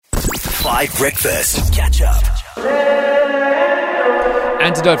5 Breakfast. Catch up.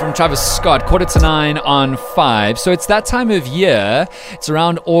 Antidote from Travis Scott, 8:45 on 5. So it's that time of year, it's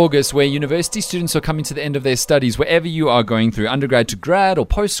around August, where university students are coming to the end of their studies, wherever you are going through, undergrad to grad or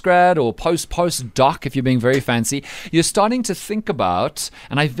postgrad or post-doc, if you're being very fancy. You're starting to think about,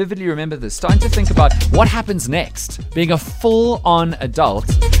 and I vividly remember this, starting to think about what happens next, being a full-on adult.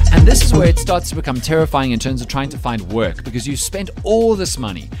 And this is where it starts to become terrifying in terms of trying to find work, because you spent all this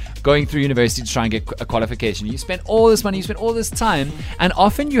money going through university to try and get a qualification. You spent all this money, you spent all this time, and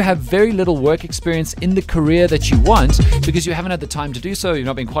often you have very little work experience in the career that you want because you haven't had the time to do so, you're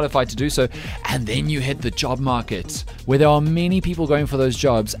not being qualified to do so, and then you hit the job market where there are many people going for those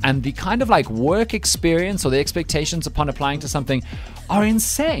jobs, and the kind of like work experience or the expectations upon applying to something are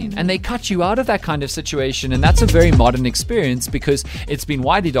insane, and they cut you out of that kind of situation. And that's a very modern experience because it's been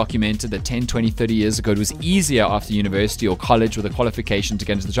widely documented that 10, 20, 30 years ago it was easier after university or college with a qualification to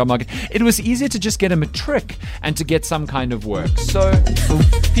get into the job market. It was easier to just get a matric and to get some kind of work. So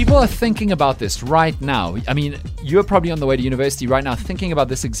people are thinking about this right now. I mean, you're probably on the way to university right now thinking about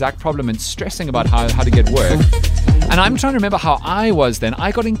this exact problem and stressing about how to get work. And I'm trying to remember how I was then.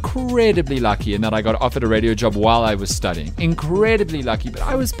 I got incredibly lucky in that I got offered a radio job while I was studying. Incredibly lucky, but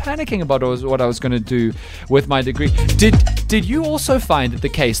I was panicking about what I was going to do with my degree. Did you also find it the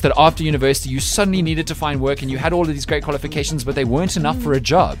case that after university you suddenly needed to find work and you had all of these great qualifications but they weren't enough for a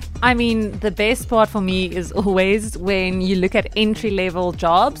job? I mean, the best part for me is always when you look at entry-level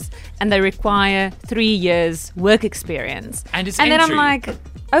jobs and they require 3 years work experience. And then I'm like,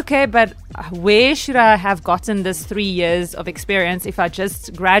 okay, but where should I have gotten this 3 years of experience if I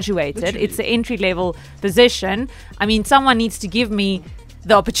just graduated? Literally. It's an entry-level position. I mean, someone needs to give me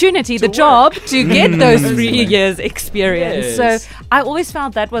the opportunity, the work. job to get those 3 years experience. Yes. So I always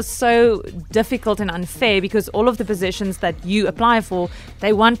felt that was so difficult and unfair because all of the positions that you apply for,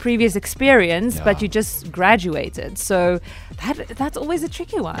 they want previous experience, but you just graduated. So that's always a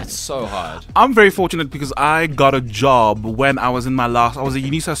tricky one. It's so hard. I'm very fortunate because I got a job when I was I was a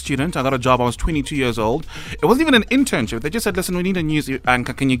UNISA student. I got a job, I was 22 years old. It wasn't even an internship. They just said, listen, we need a news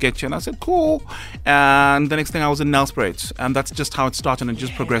anchor, can you get you? And I said, cool. And the next thing I was in Nelspruit. And that's just how it started and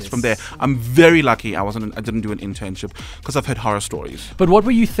just progressed from there. I'm very lucky I didn't do an internship because I've heard horror stories. But what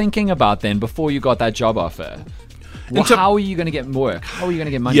were you thinking about then before you got that job offer? Well, how are you going to get work? How are you going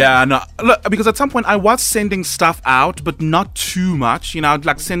to get money? Yeah, no, look, because at some point I was sending stuff out, but not too much. You know, I'd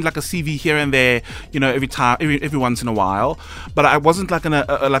like send like a CV here and there, you know, every once in a while. But I wasn't like an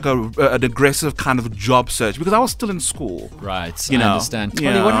aggressive kind of job search because I was still in school. Right, I understand.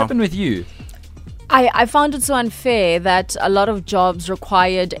 Tony, what happened with you? I found it so unfair that a lot of jobs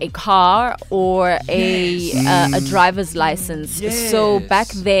required a car or a driver's license. Yes. So back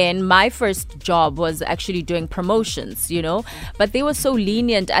then, my first job was actually doing promotions, you know. But they were so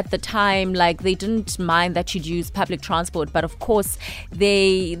lenient at the time, like they didn't mind that you'd use public transport. But of course,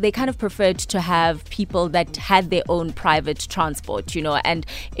 they kind of preferred to have people that had their own private transport, you know. And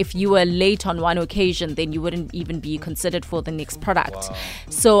if you were late on one occasion, then you wouldn't even be considered for the next product. Wow.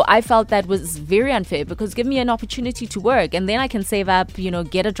 So I felt that was very unfair because give me an opportunity to work and then I can save up, you know,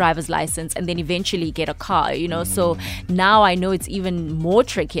 get a driver's license and then eventually get a car, you know. So now I know it's even more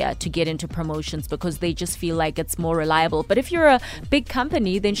trickier to get into promotions because they just feel like it's more reliable. But if you're a big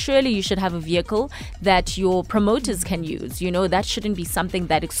company, then surely you should have a vehicle that your promoters can use, you know. That shouldn't be something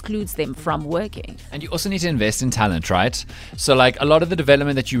that excludes them from working. And you also need to invest in talent, right? So like a lot of the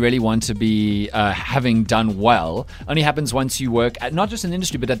development that you really want to be having done well only happens once you work at not just an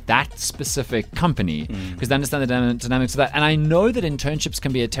industry but at that specific company, because they understand the dynamics of that. And I know that internships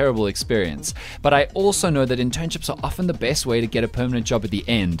can be a terrible experience, but I also know that internships are often the best way to get a permanent job at the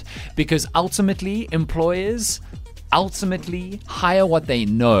end, because ultimately employers hire what they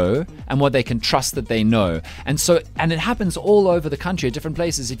know and what they can trust that they know. And it happens all over the country at different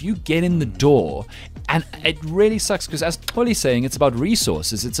places. If you get in the door, and it really sucks because as Toli's saying, it's about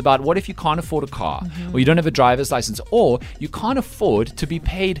resources. It's about what if you can't afford a car or you don't have a driver's license or you can't afford to be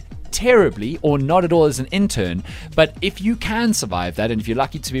paid terribly or not at all as an intern. But if you can survive that, and if you're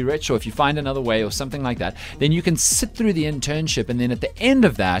lucky to be rich or if you find another way or something like that, then you can sit through the internship, and then at the end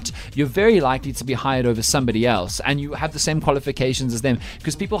of that you're very likely to be hired over somebody else and you have the same qualifications as them,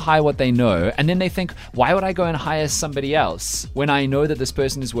 because people hire what they know and then they think, why would I go and hire somebody else when I know that this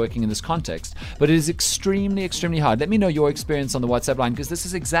person is working in this context? But it is extremely hard. Let me know your experience on the WhatsApp line, because this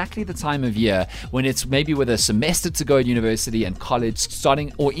is exactly the time of year when it's maybe with a semester to go at university and college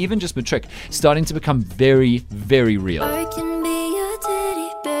starting, or even just matric, starting to become very, very real. I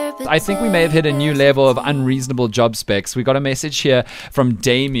think we may have hit a new level of unreasonable job specs. We got a message here from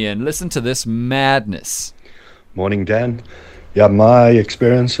Damien. Listen to this madness. Morning, Dan. Yeah, my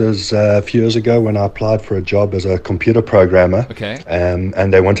experience is a few years ago when I applied for a job as a computer programmer. Okay.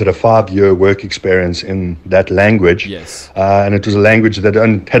 And they wanted a 5-year work experience in that language. Yes. And it was a language that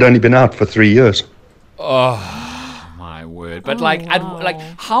had only been out for 3 years. My word. But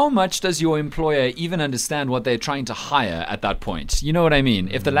how much does your employer even understand what they're trying to hire at that point? You know what I mean?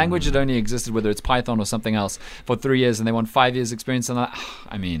 If the language had only existed, whether it's Python or something else, for 3 years and they want 5 years experience in that,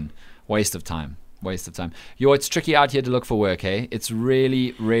 I mean, waste of time. Waste of time. It's tricky out here to look for work, hey? It's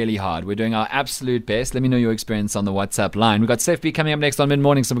really, really hard. We're doing our absolute best. Let me know your experience on the WhatsApp line. We've got Seth B coming up next on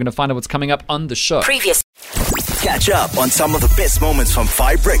Mid-Morning, so we're going to find out what's coming up on the show. Catch up on some of the best moments from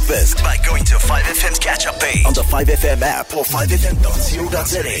 5 Breakfast by going to 5FM's catch-up page on the 5FM app or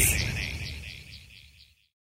 5FM.co.za.